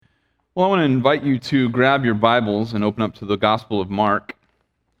Well, I want to invite you to grab your Bibles and open up to the Gospel of Mark,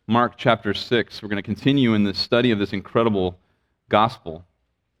 Mark chapter 6. We're going to continue in the study of this incredible gospel.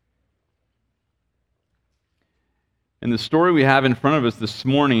 And the story we have in front of us this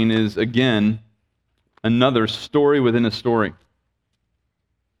morning is, again, another story within a story.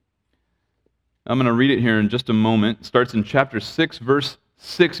 I'm going to read it here in just a moment. It starts in chapter 6, verse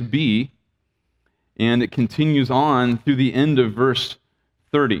 6b, and it continues on through the end of verse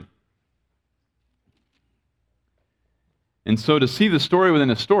 30. And so to see the story within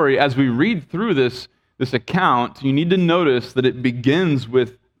a story, as we read through this account, you need to notice that it begins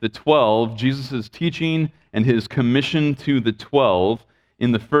with the 12, Jesus' teaching and his commission to the 12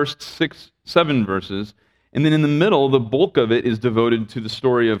 in the first 7 verses. And then in the middle, the bulk of it is devoted to the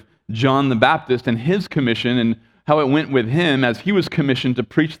story of John the Baptist and his commission and how it went with him as he was commissioned to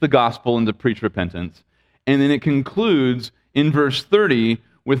preach the gospel and to preach repentance. And then it concludes in verse 30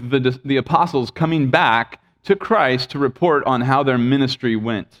 with the apostles coming back to Christ to report on how their ministry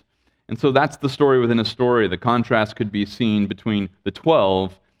went. And so that's the story within a story. The contrast could be seen between the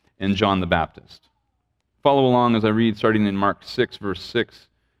 12 and John the Baptist. Follow along as I read, starting in Mark 6, verse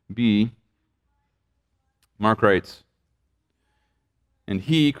 6b. Mark writes, "And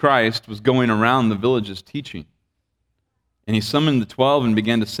he, Christ, was going around the villages teaching. And he summoned the 12 and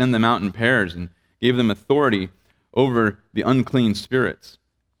began to send them out in pairs and gave them authority over the unclean spirits.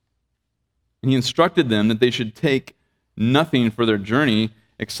 And he instructed them that they should take nothing for their journey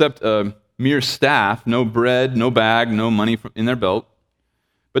except a mere staff, no bread, no bag, no money in their belt,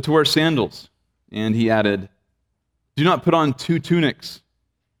 but to wear sandals. And he added, 'Do not put on 2 tunics.'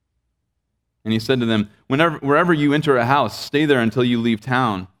 And he said to them, 'Wherever you enter a house, stay there until you leave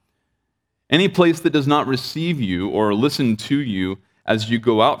town. Any place that does not receive you or listen to you as you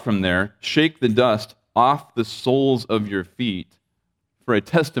go out from there, shake the dust off the soles of your feet for a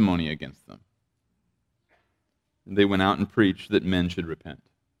testimony against them.' And they went out and preached that men should repent.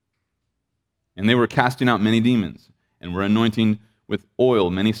 And they were casting out many demons and were anointing with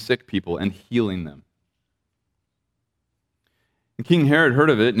oil many sick people and healing them. And King Herod heard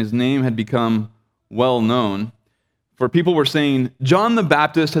of it, and his name had become well known. For people were saying, 'John the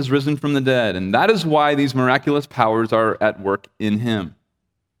Baptist has risen from the dead, and that is why these miraculous powers are at work in him.'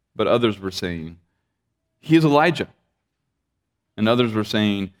 But others were saying, 'He is Elijah.' And others were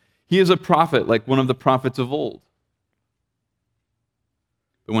saying, 'He is a prophet like one of the prophets of old.'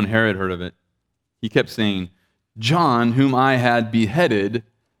 But when Herod heard of it, he kept saying, 'John, whom I had beheaded,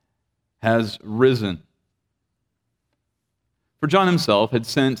 has risen.' For John himself had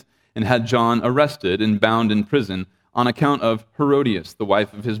sent and had John arrested and bound in prison on account of Herodias, the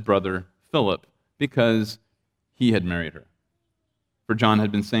wife of his brother Philip, because he had married her. For John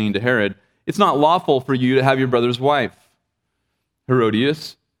had been saying to Herod, 'It's not lawful for you to have your brother's wife.'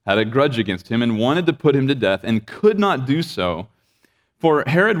 Herodias had a grudge against him and wanted to put him to death and could not do so, for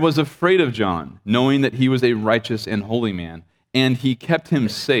Herod was afraid of John, knowing that he was a righteous and holy man, and he kept him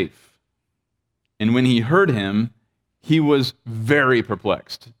safe. And when he heard him, he was very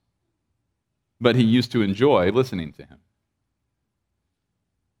perplexed, but he used to enjoy listening to him.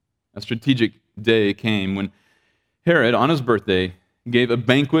 A strategic day came when Herod, on his birthday, gave a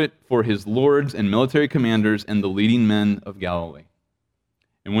banquet for his lords and military commanders and the leading men of Galilee.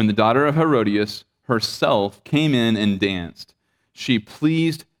 And when the daughter of Herodias herself came in and danced, she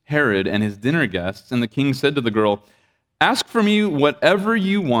pleased Herod and his dinner guests, and the king said to the girl, 'Ask for me whatever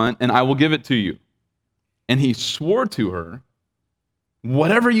you want, and I will give it to you.' And he swore to her,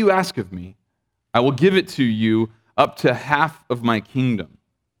 'Whatever you ask of me, I will give it to you up to half of my kingdom.'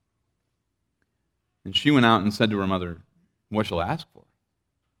 And she went out and said to her mother, 'What shall I ask for?'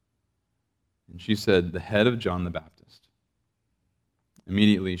 And she said, 'The head of John the Baptist.'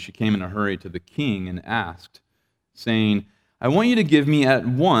 Immediately she came in a hurry to the king and asked, saying, 'I want you to give me at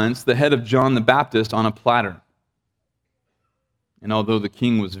once the head of John the Baptist on a platter.' And although the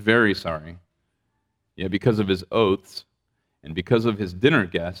king was very sorry, yet because of his oaths and because of his dinner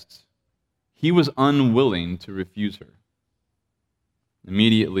guests, he was unwilling to refuse her.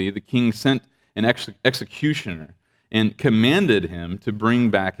 Immediately the king sent an executioner and commanded him to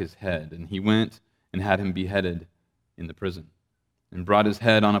bring back his head. And he went and had him beheaded in the prison, and brought his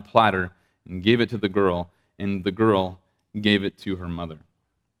head on a platter and gave it to the girl, and the girl gave it to her mother.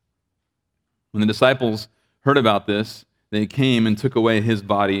 When the disciples heard about this, they came and took away his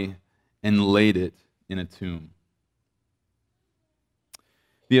body and laid it in a tomb.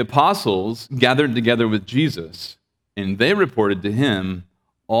 The apostles gathered together with Jesus, and they reported to him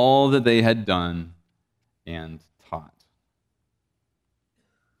all that they had done and taught.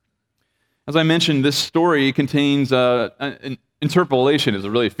 As I mentioned, this story contains an interpolation is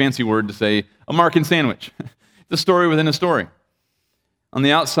a really fancy word to say a Markan sandwich. It's a story within a story. On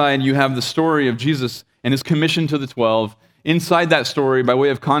the outside, you have the story of Jesus and his commission to the 12. Inside that story, by way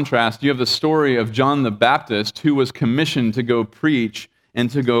of contrast, you have the story of John the Baptist, who was commissioned to go preach and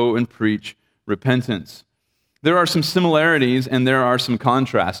to go and preach repentance. There are some similarities and there are some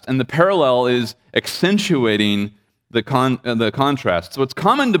contrasts, and the parallel is accentuating the contrast. So what's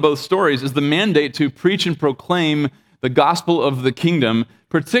common to both stories is the mandate to preach and proclaim the gospel of the kingdom.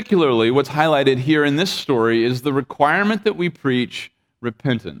 Particularly, what's highlighted here in this story is the requirement that we preach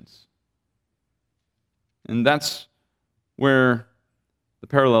repentance. And that's where the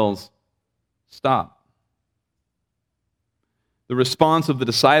parallels stop. The response of the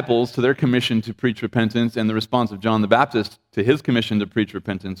disciples to their commission to preach repentance and the response of John the Baptist to his commission to preach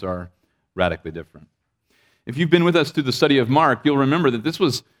repentance are radically different. If you've been with us through the study of Mark, you'll remember that this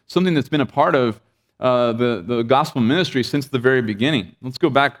was something that's been a part of the gospel ministry since the very beginning. Let's go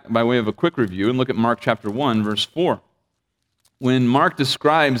back by way of a quick review and look at Mark chapter 1, verse 4. When Mark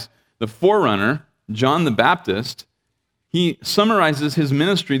describes the forerunner, John the Baptist, he summarizes his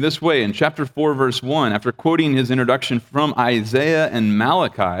ministry this way in chapter 4, verse 1, after quoting his introduction from Isaiah and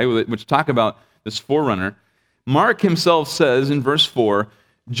Malachi, which talk about this forerunner. Mark himself says in verse 4,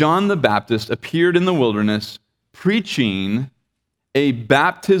 John the Baptist appeared in the wilderness preaching a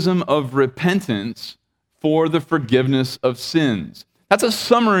baptism of repentance for the forgiveness of sins. That's a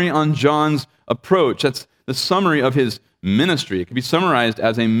summary on John's approach. That's the summary of his ministry. It can be summarized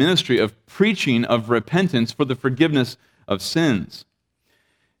as a ministry of preaching of repentance for the forgiveness of sins.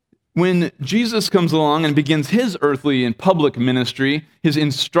 When Jesus comes along and begins his earthly and public ministry, his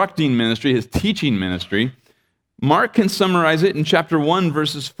instructing ministry, his teaching ministry, Mark can summarize it in chapter 1,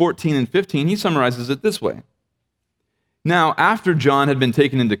 verses 14 and 15. He summarizes it this way. Now, after John had been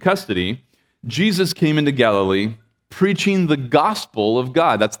taken into custody, Jesus came into Galilee preaching the gospel of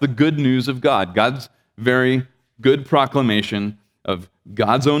God. That's the good news of God, God's very good proclamation of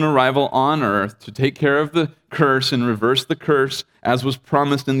God's own arrival on earth to take care of the curse and reverse the curse as was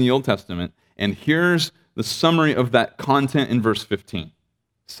promised in the Old Testament. And here's the summary of that content in verse 15,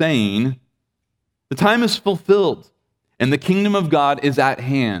 saying, "The time is fulfilled and the kingdom of God is at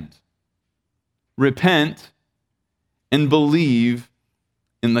hand. Repent and believe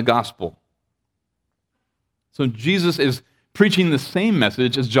in the gospel." So Jesus is preaching the same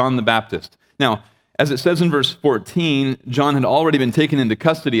message as John the Baptist. Now, as it says in verse 14, John had already been taken into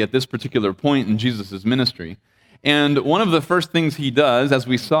custody at this particular point in Jesus' ministry. And one of the first things he does, as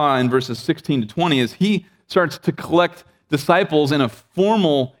we saw in verses 16 to 20, is he starts to collect disciples in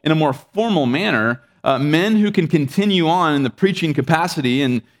a more formal manner, men who can continue on in the preaching capacity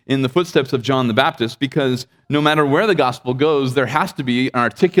and in the footsteps of John the Baptist, because no matter where the gospel goes, there has to be an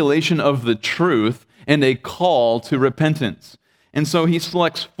articulation of the truth and a call to repentance. And so he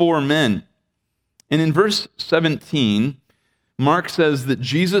selects 4 men. And in verse 17, Mark says that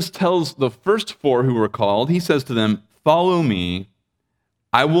Jesus tells the first 4 who were called, he says to them, "Follow me,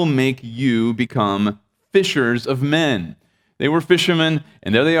 I will make you become fishers of men." They were fishermen,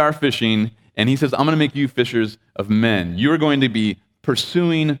 and there they are fishing, and he says, "I'm going to make you fishers of men." You're going to be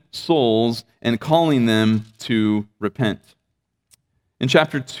pursuing souls and calling them to repent. In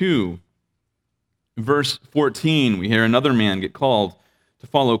chapter 2, verse 14, we hear another man get called to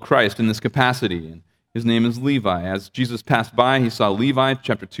follow Christ in this capacity. And his name is Levi. As Jesus passed by, he saw Levi,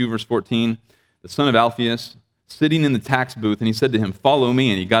 chapter 2, verse 14, the son of Alphaeus, sitting in the tax booth, and he said to him, "Follow me,"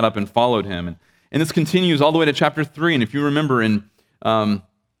 and he got up and followed him. And this continues all the way to chapter 3, and if you remember in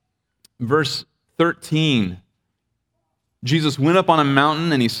verse 13, Jesus went up on a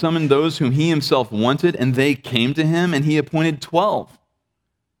mountain, and he summoned those whom he himself wanted, and they came to him, and he appointed 12.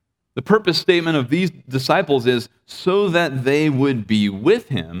 The purpose statement of these disciples is so that they would be with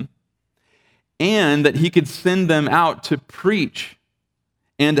him and that he could send them out to preach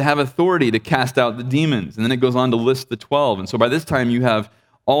and to have authority to cast out the demons. And then it goes on to list the 12. And so by this time you have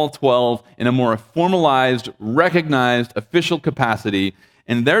all 12 in a more formalized, recognized, official capacity,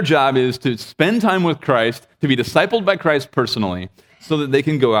 and their job is to spend time with Christ, to be discipled by Christ personally, so that they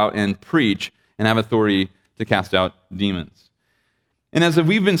can go out and preach and have authority to cast out demons. And as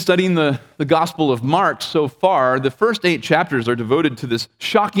we've been studying the Gospel of Mark so far, the first 8 chapters are devoted to this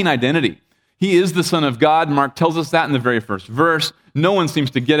shocking identity. He is the Son of God. Mark tells us that in the very first verse. No one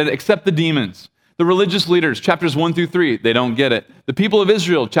seems to get it except the demons. The religious leaders, chapters 1 through 3, they don't get it. The people of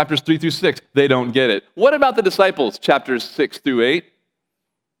Israel, chapters 3 through 6, they don't get it. What about the disciples, chapters 6 through 8?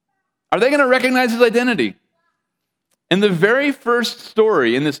 Are they going to recognize his identity? And the very first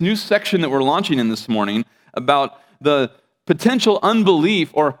story in this new section that we're launching in this morning about the potential unbelief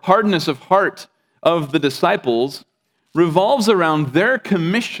or hardness of heart of the disciples, revolves around their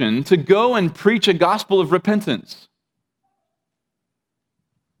commission to go and preach a gospel of repentance.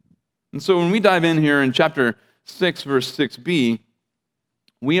 And so when we dive in here in chapter 6, verse 6b,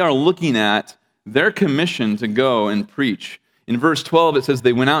 we are looking at their commission to go and preach. In verse 12, it says,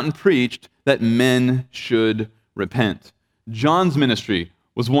 they went out and preached that men should repent. John's ministry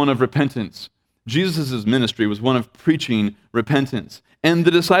was one of repentance. Jesus' ministry was one of preaching repentance. And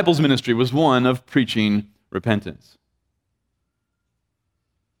the disciples' ministry was one of preaching repentance.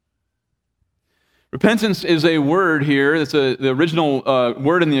 Repentance is a word here. The original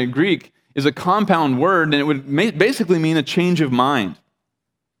word in the Greek is a compound word, and it would basically mean a change of mind.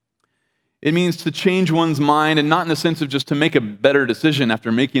 It means to change one's mind, and not in the sense of just to make a better decision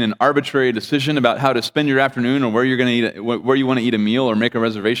after making an arbitrary decision about how to spend your afternoon or where you're going to eat, where you want to eat a meal or make a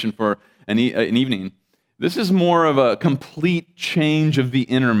reservation for an evening. This is more of a complete change of the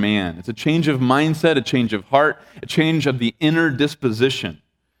inner man. It's a change of mindset, a change of heart, a change of the inner disposition.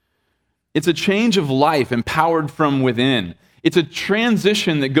 It's a change of life empowered from within. It's a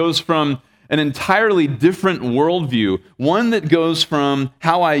transition that goes from an entirely different worldview, one that goes from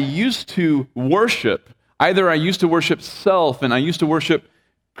how I used to worship. Either I used to worship self and I used to worship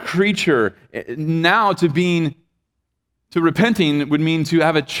creature. Now to repenting would mean to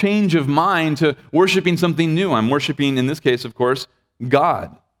have a change of mind to worshiping something new. I'm worshiping, in this case, of course,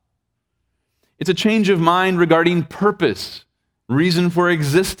 God. It's a change of mind regarding purpose, reason for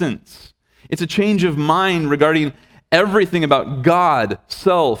existence. It's a change of mind regarding everything about God,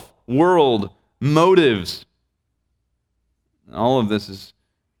 self, world, motives. All of this is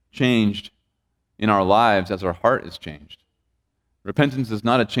changed in our lives as our heart is changed. Repentance is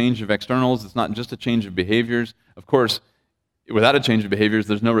not a change of externals. It's not just a change of behaviors. Of course, without a change of behaviors,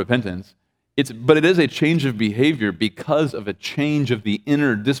 there's no repentance. But it is a change of behavior because of a change of the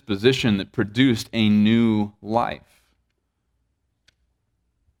inner disposition that produced a new life.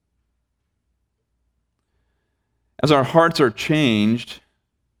 As our hearts are changed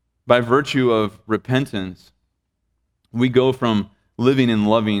by virtue of repentance, we go from living in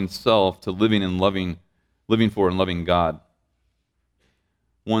loving self to living for and loving God.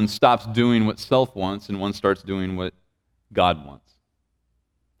 One stops doing what self wants and one starts doing what God wants.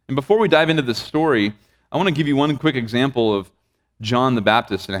 And before we dive into this story, I want to give you one quick example of John the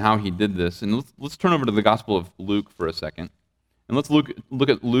Baptist and how he did this. And let's turn over to the Gospel of Luke for a second. And let's look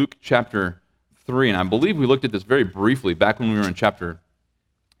at Luke chapter 3. And I believe we looked at this very briefly back when we were in chapter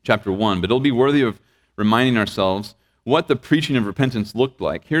 1. But it'll be worthy of reminding ourselves what the preaching of repentance looked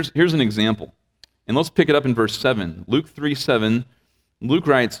like. Here's an example. And let's pick it up in verse 7. Luke 3:7. Luke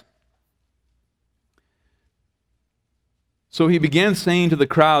writes, "So he began saying to the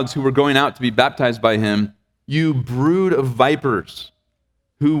crowds who were going out to be baptized by him, 'You brood of vipers,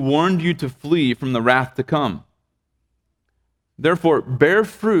 who warned you to flee from the wrath to come? Therefore, bear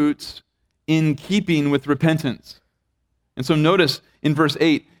fruits in keeping with repentance.'" And so notice in verse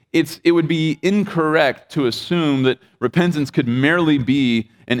 8, it would be incorrect to assume that repentance could merely be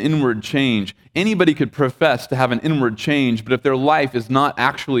an inward change. Anybody could profess to have an inward change, but if their life is not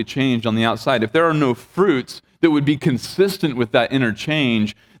actually changed on the outside, if there are no fruits that would be consistent with that inner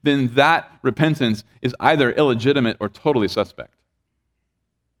change, then that repentance is either illegitimate or totally suspect.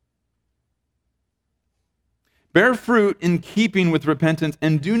 Bear fruit in keeping with repentance,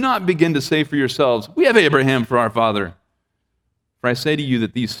 and do not begin to say for yourselves, 'We have Abraham for our father.' For I say to you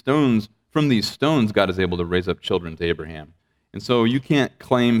that from these stones God is able to raise up children to Abraham. And so you can't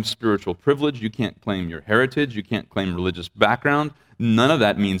claim spiritual privilege, you can't claim your heritage, you can't claim religious background. None of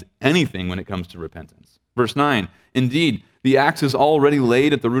that means anything when it comes to repentance. Verse 9, "Indeed, the axe is already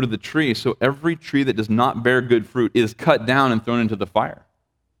laid at the root of the tree, so every tree that does not bear good fruit is cut down and thrown into the fire."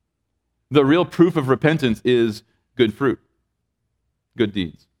 The real proof of repentance is good fruit, good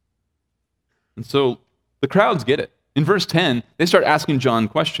deeds. And so the crowds get it. In verse 10, they start asking John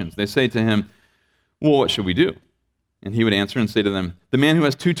questions. They say to him, "Well, what should we do?" And he would answer and say to them, "The man who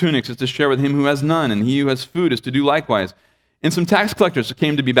has 2 tunics is to share with him who has none, and he who has food is to do likewise." And some tax collectors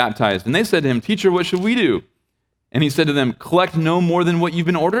came to be baptized, and they said to him, "Teacher, what should we do?" And he said to them, "Collect no more than what you've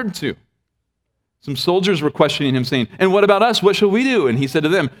been ordered to." Some soldiers were questioning him, saying, "And what about us? What shall we do?" And he said to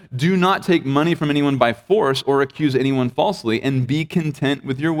them, "Do not take money from anyone by force or accuse anyone falsely, and be content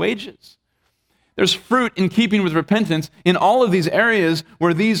with your wages." There's fruit in keeping with repentance in all of these areas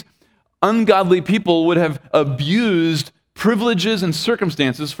where these ungodly people would have abused privileges and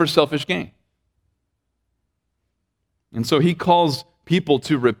circumstances for selfish gain. And so he calls people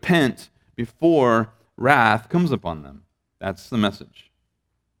to repent before wrath comes upon them. That's the message.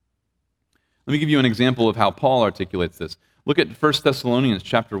 Let me give you an example of how Paul articulates this. Look at 1 Thessalonians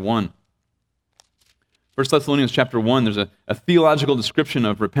chapter 1. 1 Thessalonians chapter 1, there's a theological description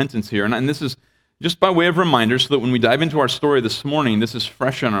of repentance here. And this is just by way of reminder so that when we dive into our story this morning, this is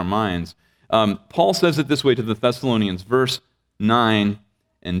fresh on our minds. Paul says it this way to the Thessalonians, verse 9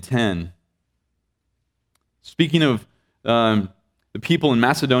 and 10. Speaking of the people in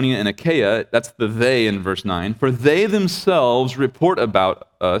Macedonia and Achaia, that's the they in verse 9, for they themselves report about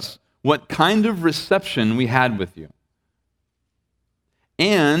us what kind of reception we had with you.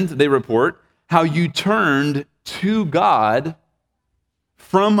 And they report how you turned to God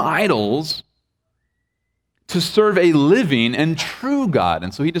from idols to serve a living and true God.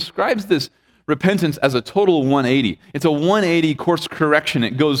 And so he describes this repentance as a total 180. It's a 180 course correction.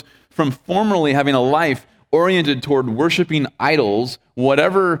 It goes from formerly having a life oriented toward worshiping idols,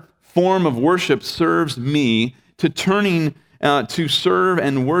 whatever form of worship serves me, to turning to serve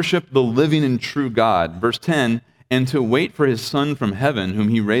and worship the living and true God. Verse 10, and to wait for his Son from heaven, whom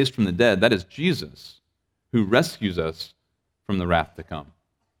he raised from the dead. That is Jesus, who rescues us from the wrath to come.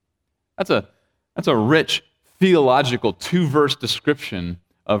 That's a rich theological two-verse description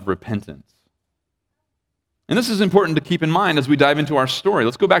of repentance. And this is important to keep in mind as we dive into our story.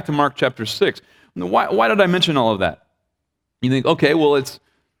 Let's go back to Mark chapter 6. Why did I mention all of that? You think, okay, well, it's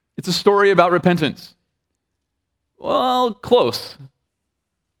a story about repentance. Well, close.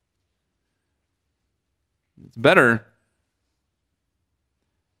 It's better.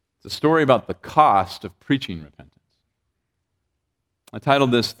 It's a story about the cost of preaching repentance. I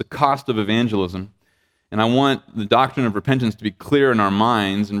titled this, The Cost of Evangelism, and I want the doctrine of repentance to be clear in our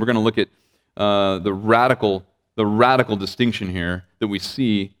minds, and we're going to look at the radical distinction here that we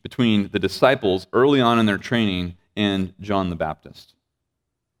see between the disciples early on in their training and John the Baptist.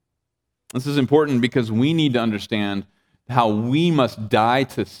 This is important because we need to understand how we must die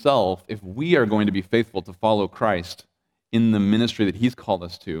to self if we are going to be faithful to follow Christ in the ministry that he's called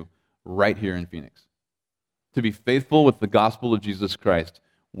us to right here in Phoenix. To be faithful with the gospel of Jesus Christ,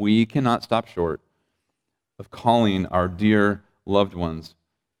 we cannot stop short of calling our dear loved ones,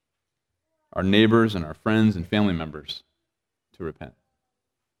 our neighbors and our friends and family members, to repent.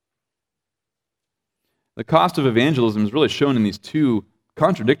 The cost of evangelism is really shown in these two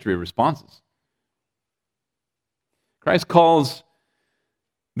contradictory responses. Christ calls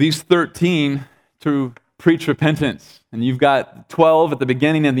these 13 to preach repentance, and you've got 12 at the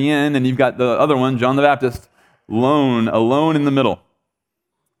beginning and the end, and you've got the other one, John the Baptist, alone in the middle.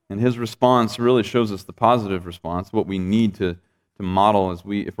 And his response really shows us the positive response, what we need to model if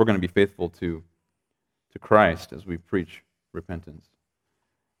we're going to be faithful to Christ as we preach repentance.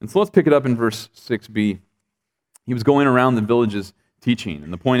 And so let's pick it up in verse 6b. He was going around the villages teaching,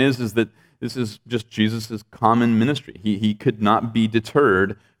 and the point is that this is just Jesus' common ministry. He could not be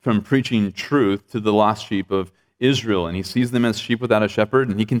deterred from preaching truth to the lost sheep of Israel, and he sees them as sheep without a shepherd,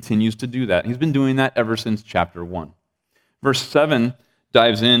 and he continues to do that. He's been doing that ever since chapter 1. Verse 7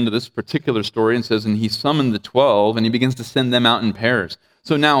 dives into this particular story and says, and he summoned the 12, and he begins to send them out in pairs.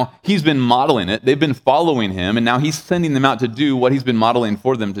 So now he's been modeling it. They've been following him, and now he's sending them out to do what he's been modeling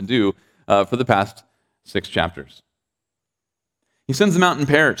for them to do for the past 6 chapters. He sends them out in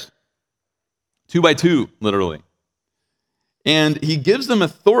pairs, 2 by 2, literally. And he gives them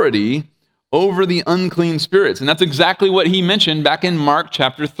authority over the unclean spirits. And that's exactly what he mentioned back in Mark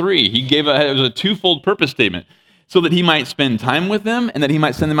chapter 3. It was a twofold purpose statement, so that he might spend time with them and that he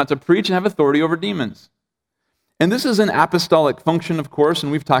might send them out to preach and have authority over demons. And this is an apostolic function, of course,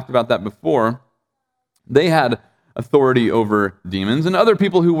 and we've talked about that before. They had authority over demons, and other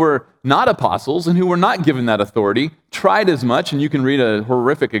people who were not apostles and who were not given that authority tried as much, and you can read a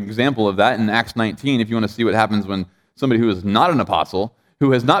horrific example of that in Acts 19 if you want to see what happens when somebody who is not an apostle,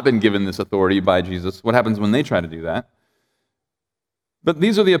 who has not been given this authority by Jesus, what happens when they try to do that. But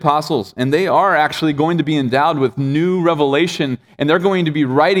these are the apostles, and they are actually going to be endowed with new revelation, and they're going to be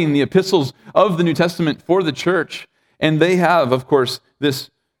writing the epistles of the New Testament for the church. And they have, of course,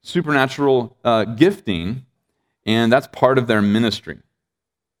 this supernatural gifting, and that's part of their ministry.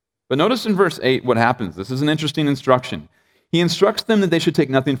 But notice in verse 8 what happens. This is an interesting instruction. He instructs them that they should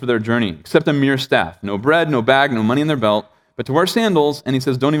take nothing for their journey, except a mere staff. No bread, no bag, no money in their belt, but to wear sandals, and he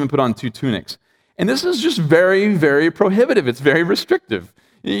says, don't even put on 2 tunics. And this is just very, very prohibitive. It's very restrictive.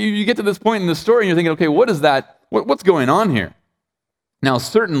 You get to this point in the story, and you're thinking, okay, what is that? What's going on here? Now,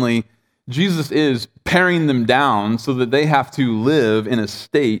 certainly, Jesus is paring them down so that they have to live in a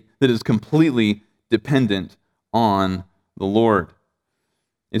state that is completely dependent on the Lord.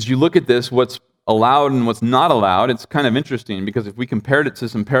 As you look at this, what's allowed and what's not allowed, it's kind of interesting because if we compared it to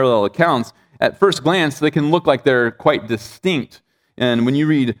some parallel accounts, at first glance, they can look like they're quite distinct And when you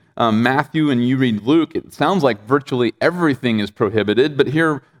read Matthew and you read Luke, it sounds like virtually everything is prohibited. But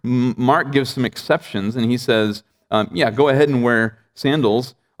here, Mark gives some exceptions, and he says, go ahead and wear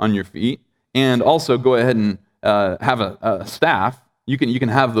sandals on your feet, and also go ahead and have a staff. You can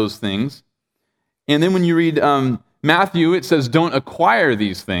have those things. And then when you read Matthew, it says, don't acquire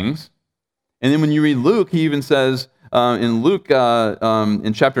these things. And then when you read Luke, he even says, in Luke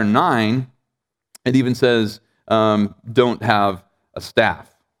in chapter 9, it even says, don't have a staff.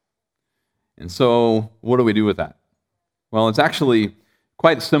 And so what do we do with that? Well, it's actually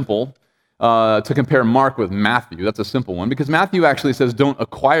quite simple to compare Mark with Matthew. That's a simple one, because Matthew actually says don't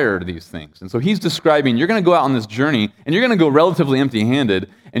acquire these things. And so he's describing you're going to go out on this journey, and you're going to go relatively empty-handed,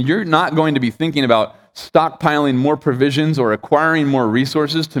 and you're not going to be thinking about stockpiling more provisions or acquiring more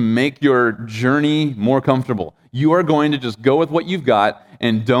resources to make your journey more comfortable. You are going to just go with what you've got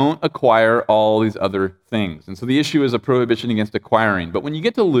and don't acquire all these other things. And so the issue is a prohibition against acquiring. But when you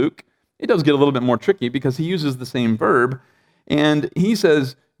get to Luke, it does get a little bit more tricky because he uses the same verb, and he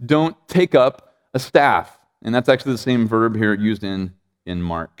says, don't take up a staff. And that's actually the same verb here used in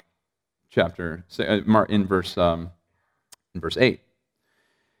Mark chapter, in verse 8.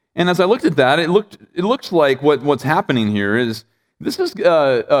 And as I looked at that, it looks like what's happening here is this is,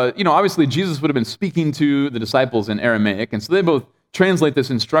 obviously Jesus would have been speaking to the disciples in Aramaic, and so they both translate this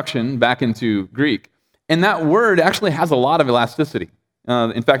instruction back into Greek. And that word actually has a lot of elasticity.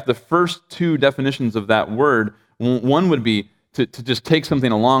 In fact, the first two definitions of that word, one would be to just take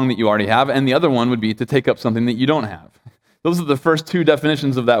something along that you already have, and the other one would be to take up something that you don't have. Those are the first two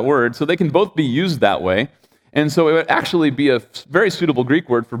definitions of that word, so they can both be used that way. And so it would actually be a very suitable Greek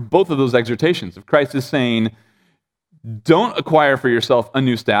word for both of those exhortations. If Christ is saying, don't acquire for yourself a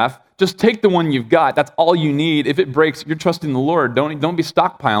new staff, just take the one you've got. That's all you need. If it breaks, you're trusting the Lord. Don't be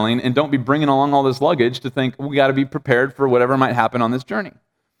stockpiling, and don't be bringing along all this luggage to think, we got to be prepared for whatever might happen on this journey.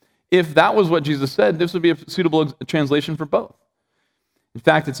 If that was what Jesus said, this would be a suitable translation for both. In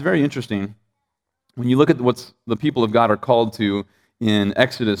fact, it's very interesting. When you look at what the people of God are called to in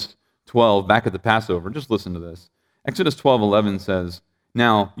Exodus 12, back at the Passover, just listen to this. Exodus 12:11 says,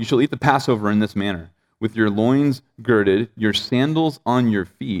 now you shall eat the Passover in this manner, with your loins girded, your sandals on your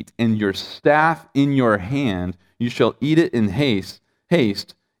feet, and your staff in your hand. You shall eat it in haste.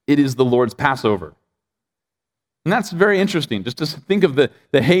 It is the Lord's Passover. And that's very interesting. Just to think of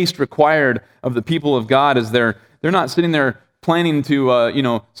the haste required of the people of God as they're not sitting there planning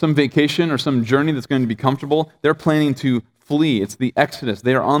to, some vacation or some journey that's going to be comfortable. They're planning to flee. It's the Exodus.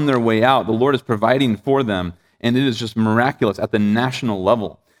 They are on their way out. The Lord is providing for them, and it is just miraculous at the national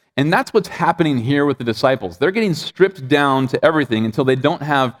level. And that's what's happening here with the disciples. They're getting stripped down to everything until they don't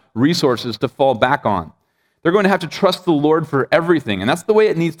have resources to fall back on. They're going to have to trust the Lord for everything, and that's the way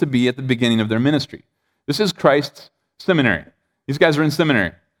it needs to be at the beginning of their ministry. This is Christ's seminary. These guys are in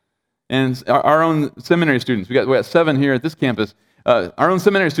seminary. And our own seminary students, we got 7 here at this campus, our own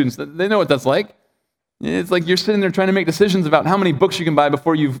seminary students, they know what that's like. It's like you're sitting there trying to make decisions about how many books you can buy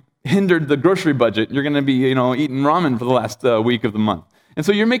before you've hindered the grocery budget. You're going to be, eating ramen for the last week of the month. And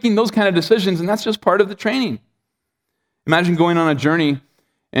so you're making those kind of decisions, and that's just part of the training. Imagine going on a journey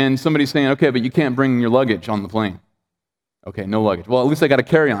and somebody saying, okay, but you can't bring your luggage on the plane. Okay, no luggage. Well, at least I got a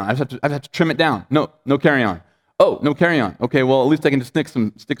carry-on. I have to trim it down. No carry-on. Oh, no carry-on. Okay, well, at least I can just stick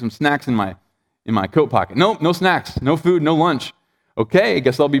some snacks in my coat pocket. No snacks, no food, no lunch. Okay, I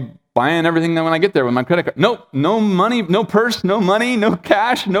guess I'll be buying everything when I get there with my credit card. No money, no purse, no money, no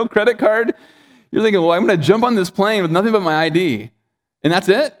cash, no credit card. You're thinking, well, I'm going to jump on this plane with nothing but my ID. And that's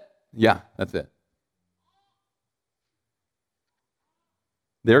it? Yeah, that's it.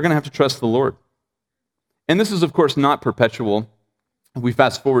 They're going to have to trust the Lord. And this is, of course, not perpetual. If we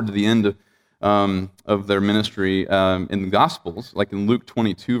fast forward to the end of their ministry in the Gospels, like in Luke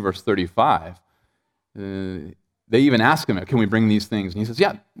 22, verse 35, they even ask him, can we bring these things? And he says,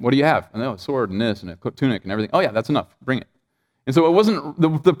 yeah, what do you have? And a sword and this and a tunic and everything. Oh, yeah, that's enough. Bring it. And so it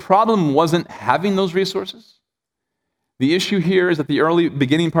wasn't, the problem wasn't having those resources. The issue here is that the early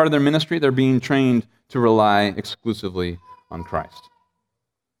beginning part of their ministry, they're being trained to rely exclusively on Christ.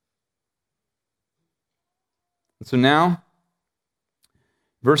 And so now,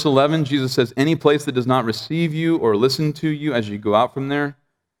 verse 11, Jesus says, any place that does not receive you or listen to you as you go out from there,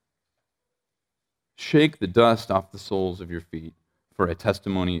 shake the dust off the soles of your feet for a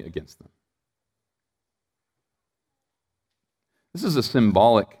testimony against them. This is a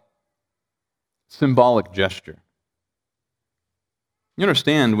symbolic gesture. You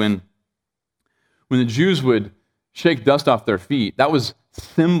understand when the Jews would shake dust off their feet, that was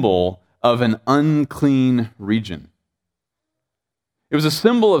symbol of an unclean region. It was a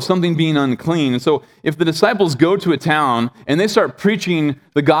symbol of something being unclean. And so if the disciples go to a town and they start preaching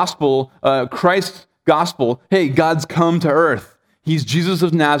the gospel, Christ's gospel, hey, God's come to earth. He's Jesus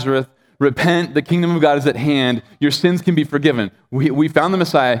of Nazareth. Repent, the kingdom of God is at hand. Your sins can be forgiven. We found the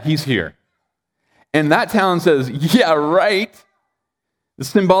Messiah. He's here. And that town says, yeah, right. The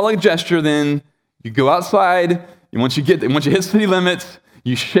symbolic gesture then, you go outside, and once you hit city limits,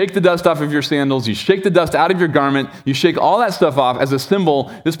 you shake the dust off of your sandals, you shake the dust out of your garment, you shake all that stuff off as a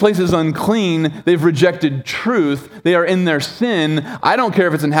symbol. This place is unclean. They've rejected truth. They are in their sin. I don't care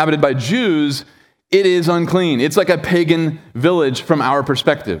if it's inhabited by Jews. It is unclean. It's like a pagan village from our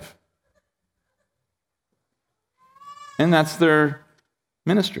perspective. And that's their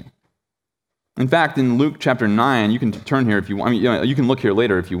ministry. In fact, in Luke chapter 9, you can turn here if you want. You can look here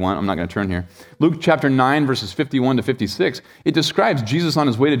later if you want. I'm not going to turn here. Luke chapter 9, verses 51 to 56, it describes Jesus on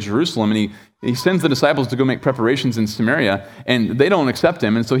his way to Jerusalem, and he sends the disciples to go make preparations in Samaria, and they don't accept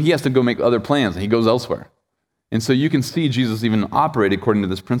him, and so he has to go make other plans, and he goes elsewhere. And so you can see Jesus even operate according to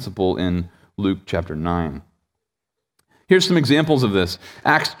this principle in Luke chapter 9. Here's some examples of this.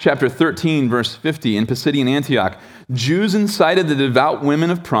 Acts chapter 13, verse 50, in Pisidian Antioch, Jews incited the devout women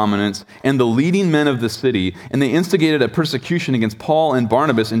of prominence and the leading men of the city, and they instigated a persecution against Paul and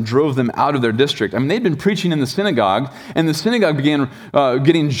Barnabas and drove them out of their district. I mean, they'd been preaching in the synagogue, and the synagogue began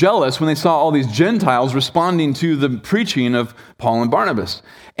getting jealous when they saw all these Gentiles responding to the preaching of Paul and Barnabas.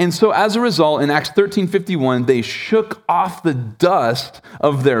 And so as a result, in Acts 13:51, they shook off the dust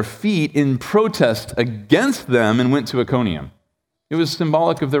of their feet in protest against them and went to Iconium. It was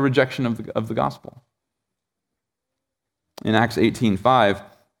symbolic of their rejection of the gospel. In Acts 18:5,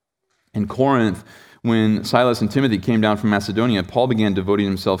 in Corinth, when Silas and Timothy came down from Macedonia, Paul began devoting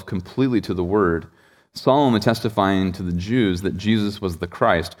himself completely to the word, solemnly testifying to the Jews that Jesus was the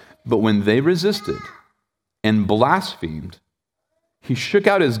Christ. But when they resisted and blasphemed, he shook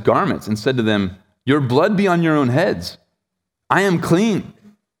out his garments and said to them, "Your blood be on your own heads. I am clean.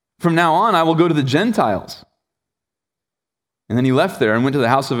 From now on, I will go to the Gentiles." And then he left there and went to the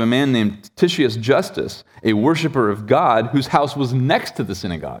house of a man named Titius Justus, a worshiper of God, whose house was next to the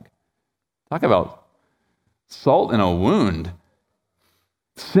synagogue. Talk about salt in a wound.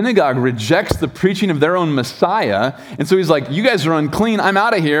 Synagogue rejects the preaching of their own Messiah, and so he's like, "You guys are unclean, I'm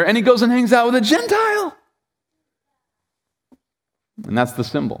out of here," and he goes and hangs out with a Gentile. And that's the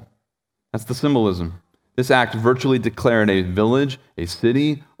symbol. That's the symbolism. This act virtually declared a village, a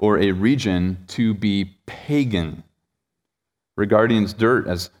city, or a region to be pagan, regarding its dirt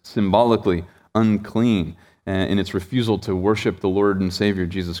as symbolically unclean, in its refusal to worship the Lord and Savior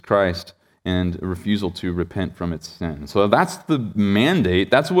Jesus Christ, and a refusal to repent from its sin. So that's the mandate.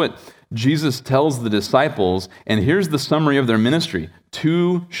 That's what Jesus tells the disciples, and here's the summary of their ministry.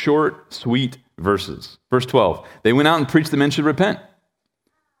 2 short, sweet verses. Verse 12, they went out and preached that men should repent.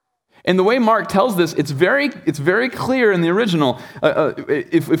 And the way Mark tells this, it's very clear in the original.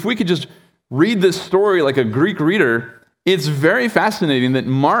 If we could just read this story like a Greek reader, it's very fascinating that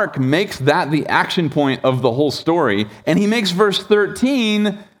Mark makes that the action point of the whole story, and he makes verse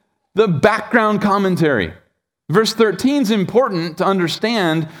 13 the background commentary. Verse 13 is important to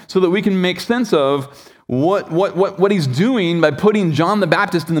understand so that we can make sense of what he's doing by putting John the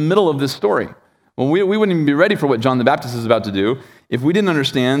Baptist in the middle of this story. Well, we wouldn't even be ready for what John the Baptist is about to do if we didn't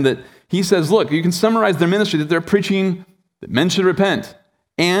understand that he says, look, you can summarize their ministry that they're preaching that men should repent.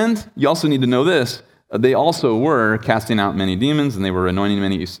 And you also need to know this, they also were casting out many demons, and they were anointing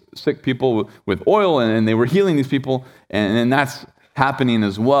many sick people with oil, and they were healing these people, and that's happening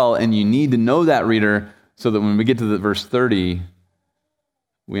as well. And you need to know that, reader, so that when we get to the verse 30,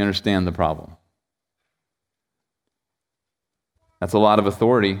 we understand the problem. That's a lot of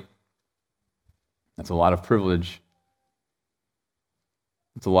authority. That's a lot of privilege.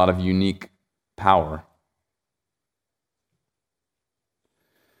 It's a lot of unique power.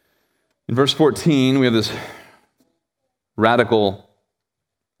 In verse 14, we have this radical,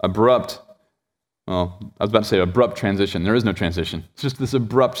 abrupt transition. There is no transition. It's just this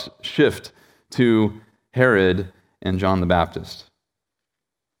abrupt shift to Herod and John the Baptist.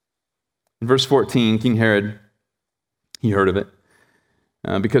 In verse 14, King Herod, he heard of it,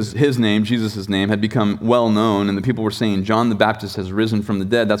 because his name, Jesus' name, had become well known, and the people were saying, John the Baptist has risen from the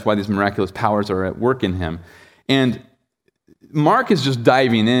dead. That's why these miraculous powers are at work in him. And Mark is just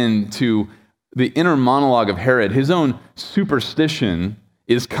diving into the inner monologue of Herod. His own superstition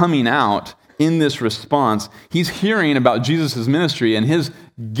is coming out in this response. He's hearing about Jesus' ministry, and his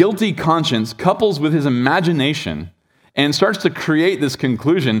guilty conscience couples with his imagination and starts to create this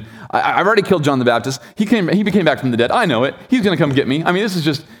conclusion. I've already killed John the Baptist. He became back from the dead. I know it. He's going to come get me. I mean, this is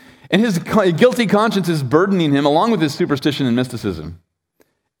just... And his guilty conscience is burdening him along with his superstition and mysticism.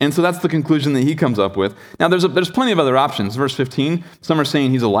 And so that's the conclusion that he comes up with. Now, there's plenty of other options. Verse 15, some are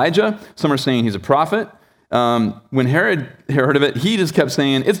saying he's Elijah. Some are saying he's a prophet. When Herod heard of it, he just kept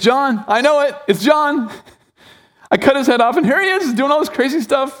saying, it's John. I know it. It's John. I cut his head off, and here he is doing all this crazy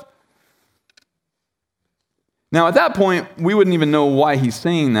stuff. Now, at that point, we wouldn't even know why he's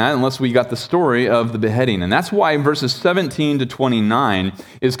saying that unless we got the story of the beheading. And that's why verses 17 to 29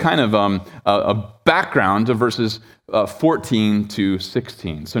 is kind of a background to verses 14 to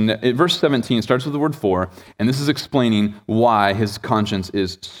 16. So verse 17 starts with the word for, and this is explaining why his conscience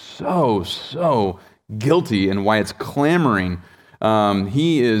is so guilty and why it's clamoring.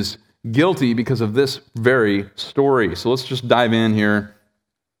 He is guilty because of this very story. So let's just dive in here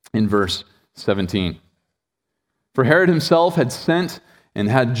in verse 17. For Herod himself had sent and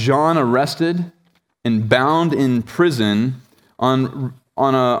had John arrested and bound in prison on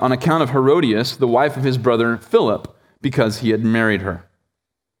account of Herodias, the wife of his brother Philip, because he had married her.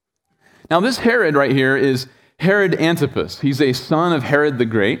 Now this Herod right here is Herod Antipas. He's a son of Herod the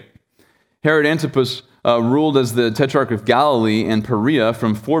Great. Herod Antipas ruled as the Tetrarch of Galilee and Perea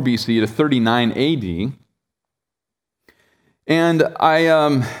from 4 BC to 39 AD. And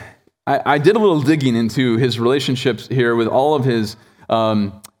I did a little digging into his relationships here with all of his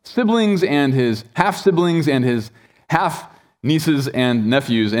siblings and his half-siblings and his half-nieces and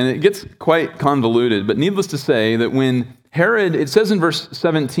nephews, and it gets quite convoluted. But needless to say that when Herod, it says in verse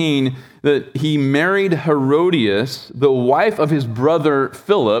 17 that he married Herodias, the wife of his brother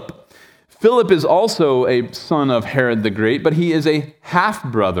Philip. Philip is also a son of Herod the Great, but he is a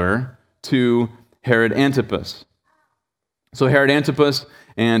half-brother to Herod Antipas. So Herod Antipas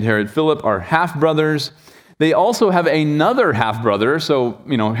and Herod Philip are half-brothers. They also have another half-brother. So,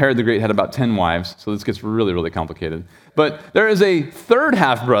 Herod the Great had about 10 wives, so this gets really, really complicated. But there is a third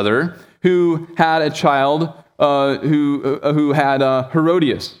half-brother who had a child who had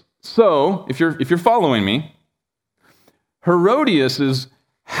Herodias. So, if you're following me, Herodias'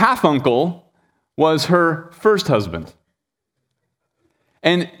 half-uncle was her first husband.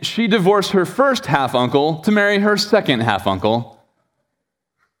 And she divorced her first half-uncle to marry her second half-uncle,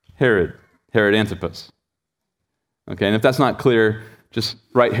 Herod Antipas. Okay, and if that's not clear, just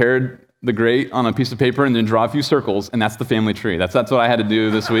write Herod the Great on a piece of paper and then draw a few circles, and that's the family tree. That's what I had to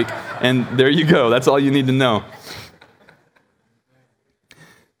do this week, and there you go. That's all you need to know.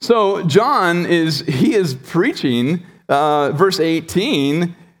 So John is preaching, verse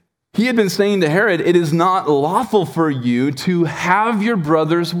 18. He had been saying to Herod, it is not lawful for you to have your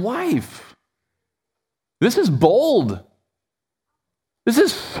brother's wife. This is bold. This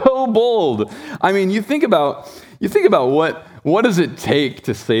is so bold. I mean, you think about what does it take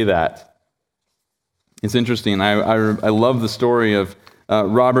to say that? It's interesting. I love the story of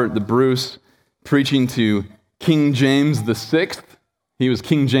Robert the Bruce preaching to King James VI. He was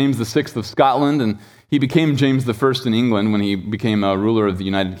King James VI of Scotland, and he became James I in England when he became a ruler of the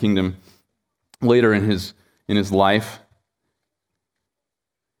United Kingdom later in his life.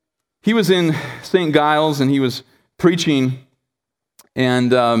 He was in St. Giles, and he was preaching.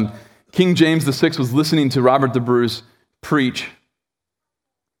 And King James VI was listening to Robert the Bruce preach.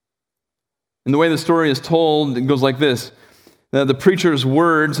 And the way the story is told, it goes like this. The preacher's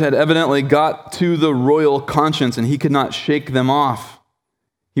words had evidently got to the royal conscience, and he could not shake them off.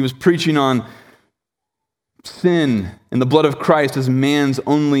 He was preaching on sin and the blood of Christ as man's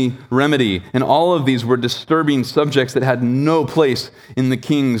only remedy. And all of these were disturbing subjects that had no place in the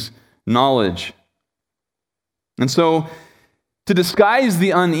king's knowledge. And so, to disguise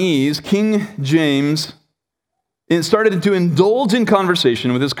the unease, King James started to indulge in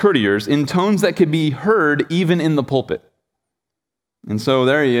conversation with his courtiers in tones that could be heard even in the pulpit. And so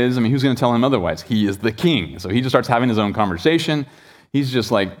there he is. I mean, who's going to tell him otherwise? He is the king. So he just starts having his own conversation. He's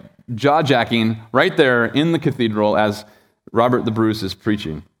just like jaw-jacking right there in the cathedral as Robert the Bruce is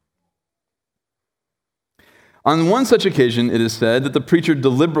preaching. On one such occasion, it is said that the preacher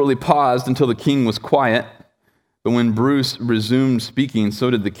deliberately paused until the king was quiet. But when Bruce resumed speaking, so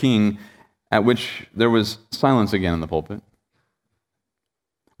did the king, at which there was silence again in the pulpit.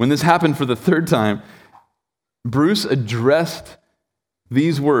 When this happened for the third time, Bruce addressed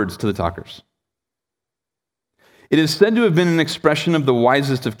these words to the talkers. It is said to have been an expression of the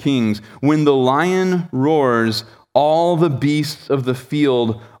wisest of kings. When the lion roars, all the beasts of the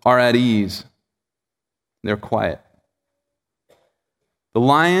field are at ease. They're quiet. The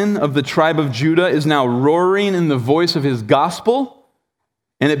Lion of the tribe of Judah is now roaring in the voice of his gospel,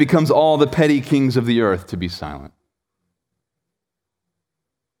 and it becomes all the petty kings of the earth to be silent.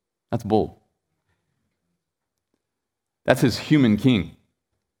 That's bold. That's his human king.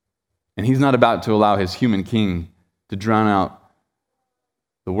 And he's not about to allow his human king to drown out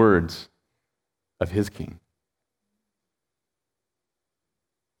the words of his king.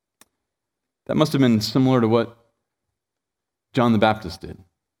 That must have been similar to what John the Baptist did.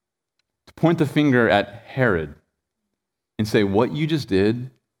 To point the finger at Herod and say, what you just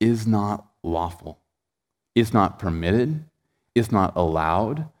did is not lawful. It's not permitted. It's not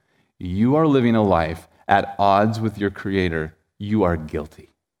allowed. You are living a life at odds with your Creator. You are guilty.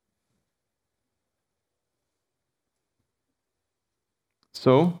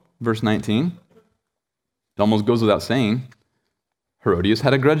 So, verse 19, it almost goes without saying, Herodias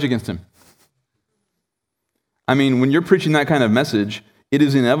had a grudge against him. I mean, when you're preaching that kind of message, it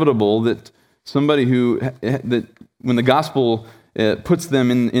is inevitable that somebody that when the gospel puts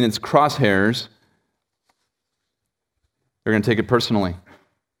them in its crosshairs, they're going to take it personally.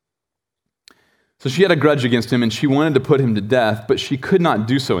 So she had a grudge against him, and she wanted to put him to death, but she could not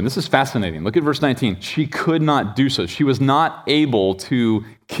do so. And this is fascinating. Look at verse 19. She could not do so. She was not able to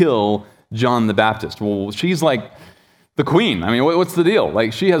kill John the Baptist. Well, she's like the queen. I mean, what's the deal?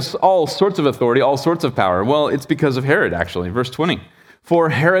 Like, she has all sorts of authority, all sorts of power. Well, it's because of Herod, actually. Verse 20. For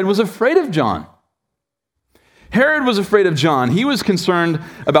Herod was afraid of John. Herod was afraid of John. He was concerned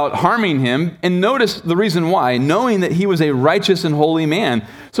about harming him, and notice the reason why, knowing that he was a righteous and holy man.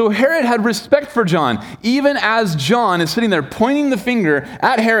 So Herod had respect for John, even as John is sitting there pointing the finger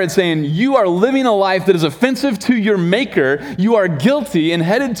at Herod saying, you are living a life that is offensive to your maker, you are guilty and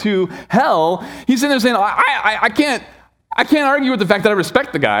headed to hell. He's sitting there saying, I can't argue with the fact that I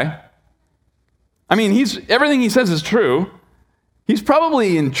respect the guy. I mean, everything he says is true. He's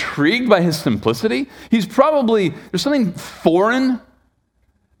probably intrigued by his simplicity. There's something foreign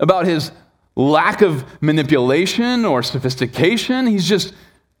about his lack of manipulation or sophistication. He's just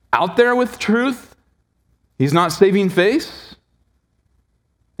out there with truth. He's not saving face.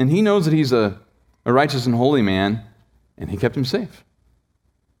 And he knows that he's a righteous and holy man, and he kept him safe.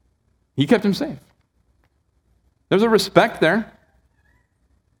 He kept him safe. There's a respect there.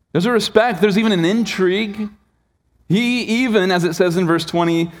 There's a respect. There's even an intrigue. He even, as it says in verse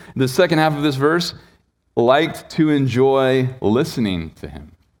 20, the second half of this verse, liked to enjoy listening to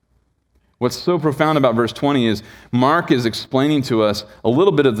him. What's so profound about verse 20 is Mark is explaining to us a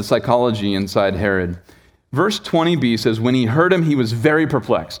little bit of the psychology inside Herod. Verse 20b says, when he heard him, he was very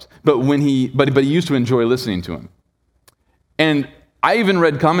perplexed, but he used to enjoy listening to him. And I even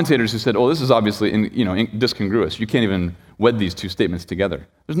read commentators who said, oh, this is obviously discongruous. You can't even wed these two statements together.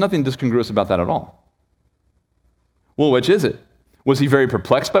 There's nothing discongruous about that at all. Well, which is it? Was he very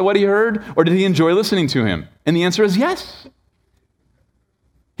perplexed by what he heard, or did he enjoy listening to him? And the answer is yes.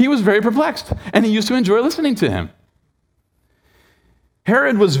 He was very perplexed, and he used to enjoy listening to him.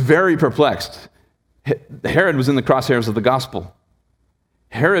 Herod was very perplexed. Herod was in the crosshairs of the gospel.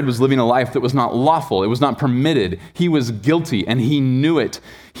 Herod was living a life that was not lawful. It was not permitted. He was guilty, and he knew it.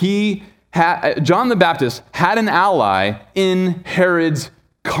 John the Baptist had an ally in Herod's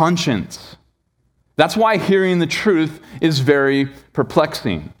conscience. That's why hearing the truth is very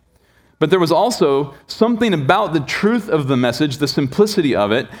perplexing. But there was also something about the truth of the message, the simplicity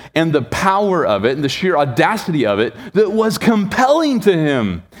of it, and the power of it, and the sheer audacity of it, that was compelling to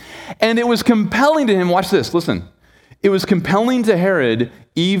him. And it was compelling to him, watch this, listen. It was compelling to Herod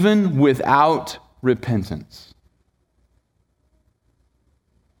even without repentance.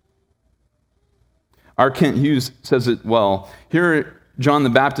 R. Kent Hughes says it well. Here, John the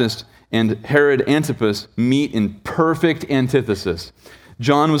Baptist and Herod Antipas meet in perfect antithesis.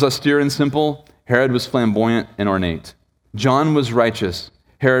 John was austere and simple. Herod was flamboyant and ornate. John was righteous.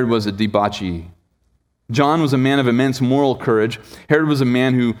 Herod was a debauchee. John was a man of immense moral courage. Herod was a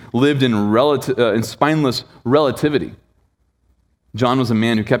man who lived in spineless relativity. John was a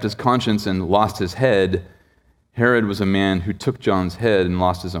man who kept his conscience and lost his head. Herod was a man who took John's head and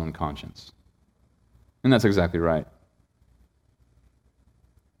lost his own conscience. And that's exactly right.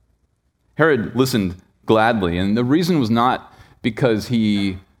 Herod listened gladly, and the reason was not because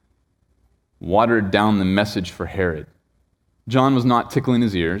he watered down the message for Herod. John was not tickling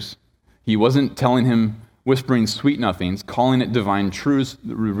his ears. He wasn't telling him, whispering sweet nothings, calling it divine truths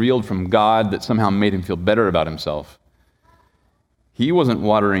revealed from God that somehow made him feel better about himself. He wasn't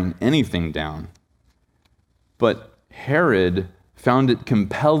watering anything down. But Herod found it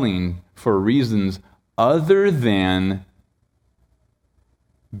compelling for reasons other than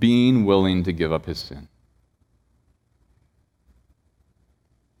being willing to give up his sin.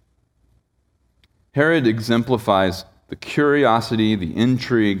 Herod exemplifies the curiosity, the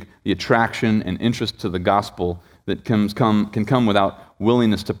intrigue, the attraction, and interest to the gospel that can come without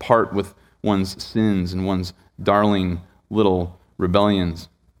willingness to part with one's sins and one's darling little rebellions.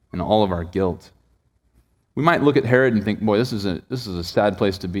 and all of our guilt. We might look at Herod and think, boy, this is a sad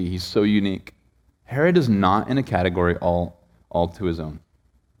place to be. He's so unique. Herod is not in a category all to his own.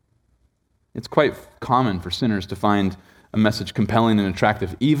 It's quite common for sinners to find a message compelling and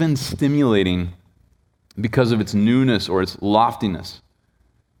attractive, even stimulating, because of its newness or its loftiness.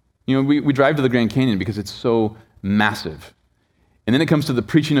 We drive to the Grand Canyon because it's so massive. And then it comes to the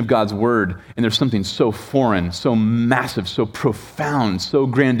preaching of God's word, and there's something so foreign, so massive, so profound, so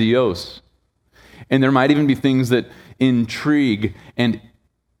grandiose. And there might even be things that intrigue and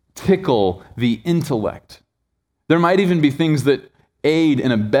tickle the intellect. There might even be things that aid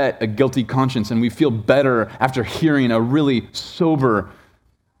and abet a guilty conscience, and we feel better after hearing a really sober,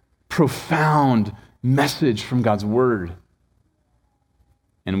 profound message from God's word.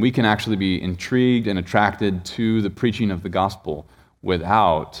 And we can actually be intrigued and attracted to the preaching of the gospel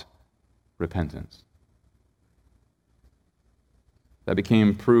without repentance. That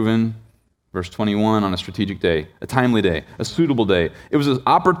became proven, verse 21, on a strategic day, a timely day, a suitable day. It was an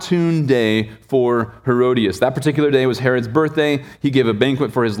opportune day for Herodias. That particular day was Herod's birthday. He gave a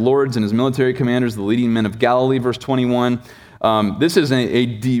banquet for his lords and his military commanders, the leading men of Galilee, verse 21. This is a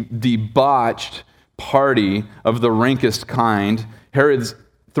debauched party of the rankest kind. Herod's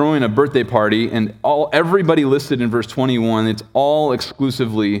throwing a birthday party, and everybody listed in verse 21, it's all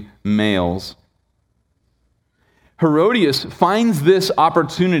exclusively males. Herodias finds this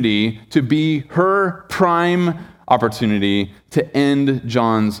opportunity to be her prime opportunity to end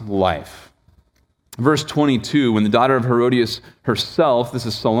John's life. Verse 22, when the daughter of Herodias herself, this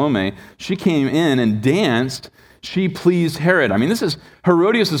is Salome, she came in and danced, she pleased Herod. This is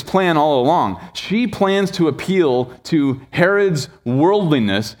Herodias' plan all along. She plans to appeal to Herod's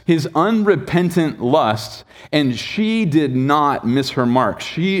worldliness, his unrepentant lusts, and she did not miss her mark.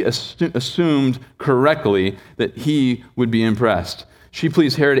 She assumed correctly that he would be impressed. She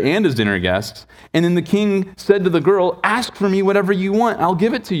pleased Herod and his dinner guests, and then the king said to the girl, "Ask for me whatever you want, I'll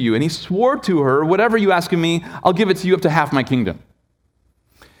give it to you." And he swore to her, "Whatever you ask of me, I'll give it to you up to half my kingdom."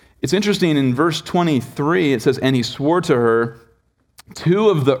 It's interesting, in verse 23, it says, "And he swore to her." Two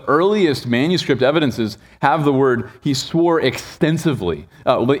of the earliest manuscript evidences have the word, he swore extensively,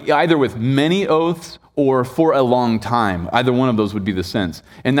 either with many oaths or for a long time. Either one of those would be the sense.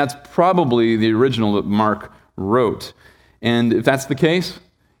 And that's probably the original that Mark wrote. And if that's the case,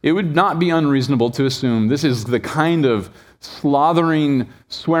 it would not be unreasonable to assume this is the kind of slothering,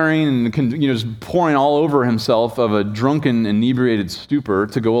 swearing, and just pouring all over himself of a drunken, inebriated stupor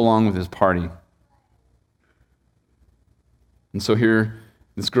to go along with his party. And so here,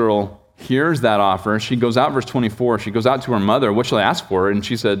 this girl hears that offer. She goes out, verse 24, she goes out to her mother, "What shall I ask for?" And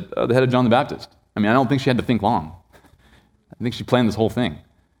she said, "The head of John the Baptist." I don't think she had to think long. I think she planned this whole thing.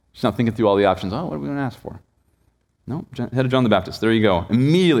 She's not thinking through all the options. What are we going to ask for? No, head of John the Baptist. There you go.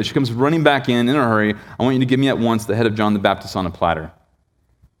 Immediately, she comes running back in a hurry. "I want you to give me at once the head of John the Baptist on a platter."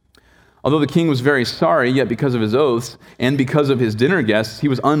 Although the king was very sorry, yet because of his oaths and because of his dinner guests, he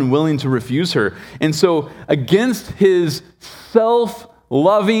was unwilling to refuse her. And so, against his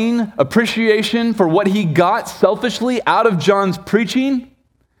self-loving appreciation for what he got selfishly out of John's preaching,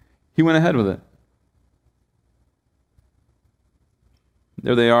 he went ahead with it.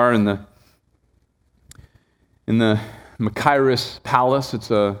 There they are in the Machaerus Palace.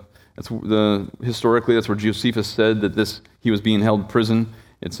 Historically, that's where Josephus said that he was being held in prison.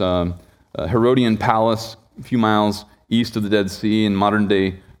 It's a Herodian palace, a few miles east of the Dead Sea in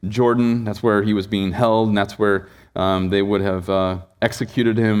modern-day Jordan. That's where he was being held, and that's where they would have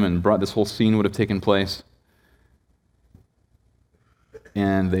executed him, and this whole scene would have taken place.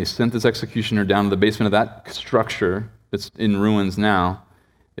 And they sent this executioner down to the basement of that structure that's in ruins now.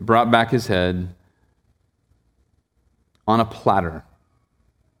 They brought back his head on a platter.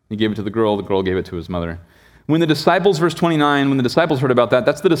 He gave it to the girl gave it to his mother. When the disciples, verse 29, when the disciples heard about that,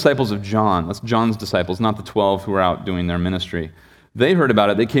 that's the disciples of John. That's John's disciples, not the 12 who were out doing their ministry. They heard about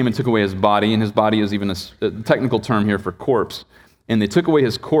it. They came and took away his body, and his body is even a technical term here for corpse. And they took away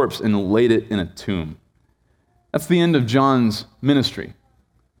his corpse and laid it in a tomb. That's the end of John's ministry.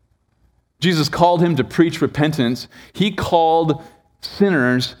 Jesus called him to preach repentance. He called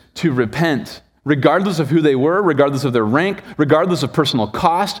sinners to repent, regardless of who they were, regardless of their rank, regardless of personal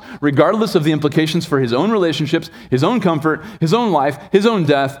cost, regardless of the implications for his own relationships, his own comfort, his own life, his own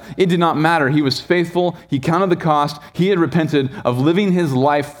death. It did not matter. He was faithful. He counted the cost. He had repented of living his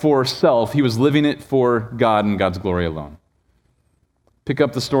life for self. He was living it for God and God's glory alone. Pick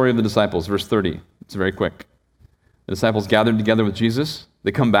up the story of the disciples, verse 30. It's very quick. The disciples gathered together with Jesus.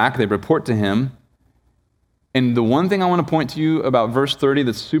 They come back. They report to him. And the one thing I want to point to you about verse 30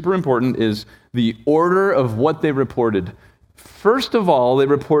 that's super important is the order of what they reported. First of all, they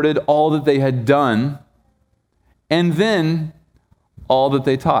reported all that they had done, and then all that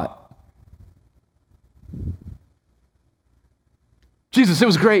they taught. Jesus, it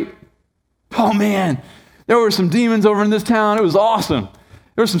was great. Oh man, there were some demons over in this town. It was awesome.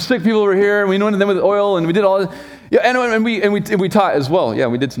 There were some sick people over here, and we anointed them with oil, and we did all this. Yeah, and we taught as well. Yeah,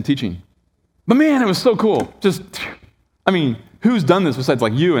 we did some teaching. But man, it was so cool. Who's done this besides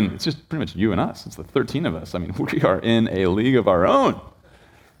like you? And it's just pretty much you and us. It's the 13 of us. We are in a league of our own.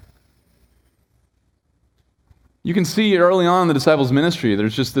 You can see early on in the disciples' ministry,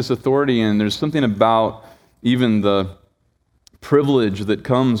 there's just this authority, and there's something about even the privilege that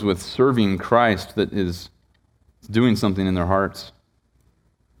comes with serving Christ that is doing something in their hearts.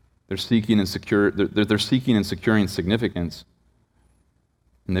 They're seeking and securing significance,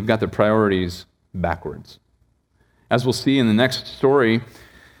 and they've got their priorities backwards. As we'll see in the next story,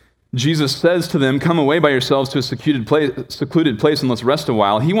 Jesus says to them, "Come away by yourselves to a secluded place and let's rest a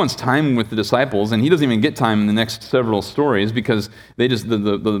while." He wants time with the disciples, and he doesn't even get time in the next several stories because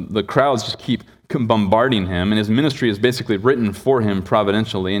the crowds just keep bombarding him, and his ministry is basically written for him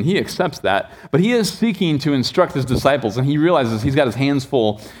providentially, and he accepts that. But he is seeking to instruct his disciples, and he realizes he's got his hands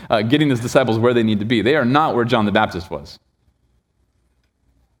full getting his disciples where they need to be. They are not where John the Baptist was.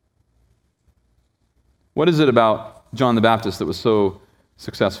 What is it about John the Baptist that was so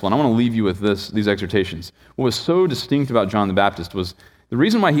successful? And I want to leave you with these exhortations. What was so distinct about John the Baptist was the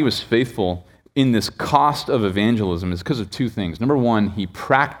reason why he was faithful in this cost of evangelism is because of two things. Number one, he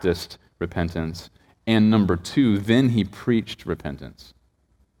practiced repentance. And number two, then he preached repentance.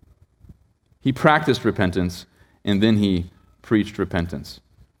 He practiced repentance, and then he preached repentance.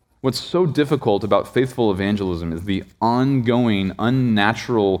 What's so difficult about faithful evangelism is the ongoing,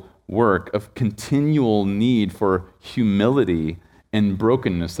 unnatural work of continual need for humility and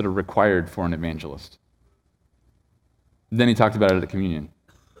brokenness that are required for an evangelist. Then he talked about it at communion.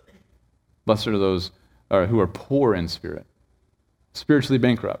 Blessed are those who are poor in spirit, spiritually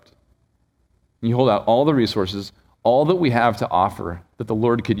bankrupt. And you hold out all the resources, all that we have to offer that the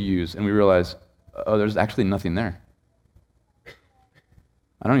Lord could use, and we realize, oh, there's actually nothing there.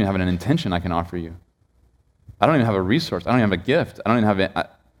 I don't even have an intention I can offer you. I don't even have a resource. I don't even have a gift. I don't even have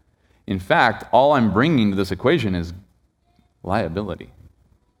in fact, all I'm bringing to this equation is liability.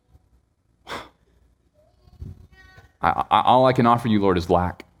 All I can offer you, Lord, is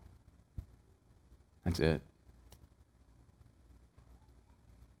lack. That's it.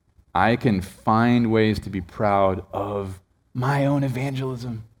 I can find ways to be proud of my own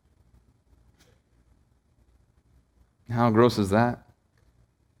evangelism. How gross is that?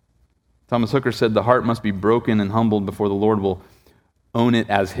 Thomas Hooker said, "The heart must be broken and humbled before the Lord will own it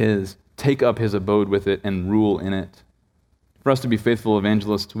as his, take up his abode with it, and rule in it." For us to be faithful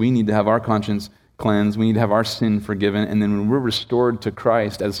evangelists, we need to have our conscience cleansed, we need to have our sin forgiven, and then when we're restored to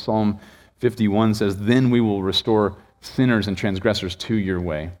Christ, as Psalm 51 says, then we will restore sinners and transgressors to your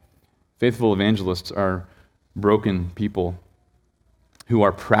way. Faithful evangelists are broken people who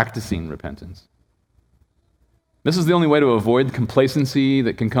are practicing repentance. This is the only way to avoid complacency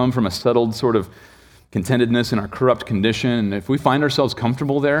that can come from a settled sort of contentedness in our corrupt condition. And if we find ourselves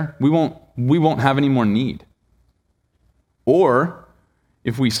comfortable there, we won't have any more need. Or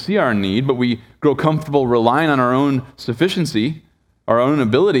if we see our need, but we grow comfortable relying on our own sufficiency, our own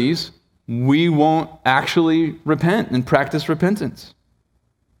abilities, we won't actually repent and practice repentance.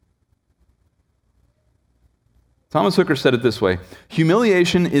 Thomas Hooker said it this way: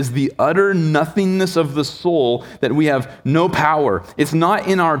 humiliation is the utter nothingness of the soul that we have no power. It's not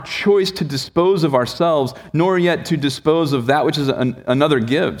in our choice to dispose of ourselves, nor yet to dispose of that which is another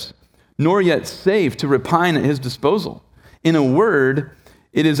gives, nor yet safe to repine at his disposal. In a word,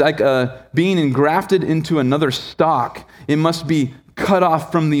 it is like being engrafted into another stock. It must be cut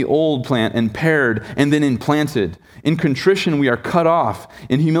off from the old plant and pared and then implanted. In contrition, we are cut off.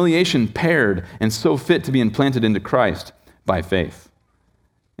 In humiliation, pared, and so fit to be implanted into Christ by faith.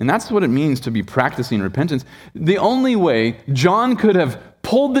 And that's what it means to be practicing repentance. The only way John could have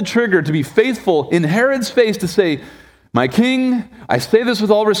pulled the trigger to be faithful in Herod's face to say, "My king, I say this with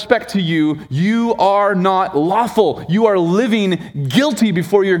all respect to you, you are not lawful. You are living guilty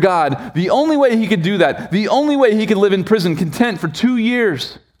before your God." The only way he could do that, the only way he could live in prison content for 2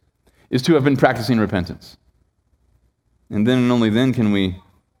 years is to have been practicing repentance. And then and only then can we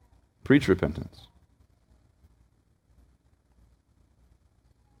preach repentance.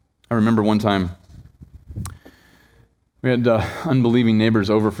 I remember one time we had unbelieving neighbors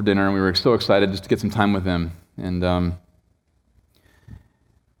over for dinner, and we were so excited just to get some time with them. And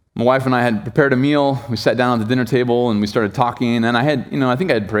My wife and I had prepared a meal. We sat down at the dinner table and we started talking. And I think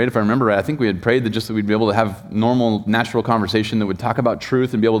I had prayed, if I remember right, I think we had prayed that we'd be able to have normal, natural conversation that would talk about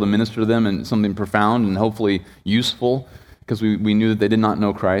truth and be able to minister to them in something profound and hopefully useful, because we knew that they did not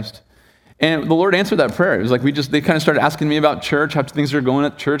know Christ. And the Lord answered that prayer. It was like they kind of started asking me about church, how things are going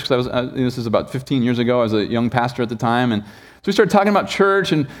at church, because this is about 15 years ago. I was a young pastor at the time, and so we started talking about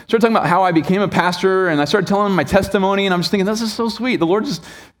church and started talking about how I became a pastor, and I started telling them my testimony, and I'm just thinking, this is so sweet. The Lord just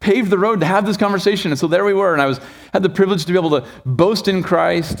paved the road to have this conversation, and so there we were, and I had the privilege to be able to boast in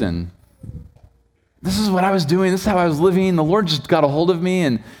Christ, and this is what I was doing, this is how I was living. The Lord just got a hold of me,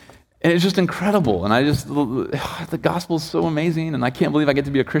 and it's just incredible, and the gospel is so amazing, and I can't believe I get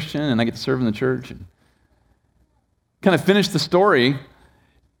to be a Christian, and I get to serve in the church. And kind of finished the story,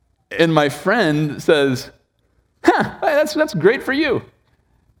 and my friend says, that's great for you.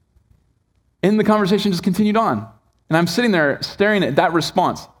 And the conversation just continued on. And I'm sitting there staring at that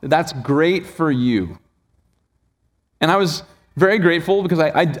response. That's great for you. And I was very grateful because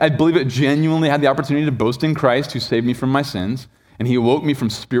I believe it genuinely had the opportunity to boast in Christ, who saved me from my sins, and he awoke me from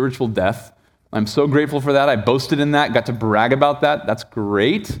spiritual death. I'm so grateful for that. I boasted in that, got to brag about that. That's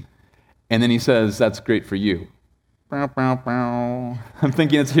great. And then he says, that's great for you. I'm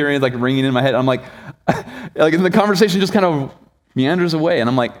thinking it's hearing, like ringing in my head. I'm like and the conversation just kind of meanders away. And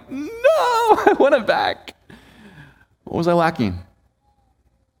I'm like, no, I want it back. What was I lacking? I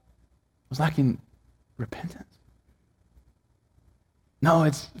was lacking repentance. No,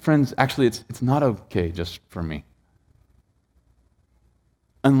 friends, actually, it's not okay just for me.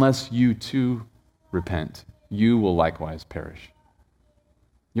 Unless you too repent, you will likewise perish.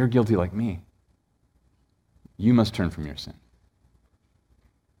 You're guilty like me. You must turn from your sin.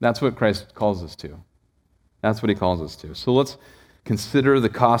 That's what Christ calls us to. That's what he calls us to. So let's consider the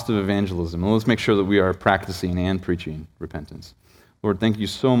cost of evangelism, and let's make sure that we are practicing and preaching repentance. Lord, thank you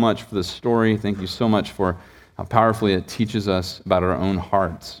so much for this story. Thank you so much for how powerfully it teaches us about our own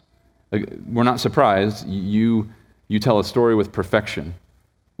hearts. We're not surprised. You tell a story with perfection.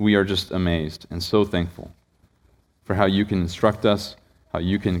 We are just amazed and so thankful for how you can instruct us, how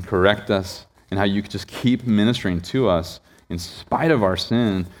you can correct us, and how you can just keep ministering to us in spite of our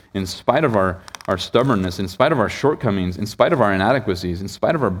sin, in spite of our stubbornness, in spite of our shortcomings, in spite of our inadequacies, in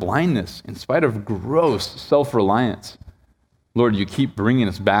spite of our blindness, in spite of gross self-reliance. Lord, you keep bringing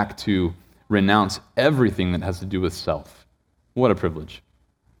us back to renounce everything that has to do with self. What a privilege.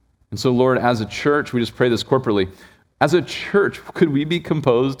 And so, Lord, as a church, we just pray this corporately. As a church, could we be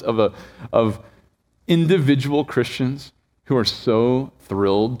composed of individual Christians who are so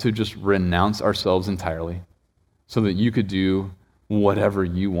thrilled to just renounce ourselves entirely so that you could do whatever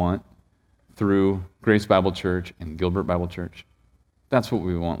you want through Grace Bible Church and Gilbert Bible Church? That's what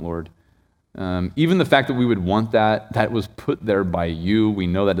we want, Lord. Even the fact that we would want that was put there by you, we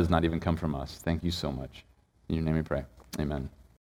know that does not even come from us. Thank you so much. In your name we pray. Amen.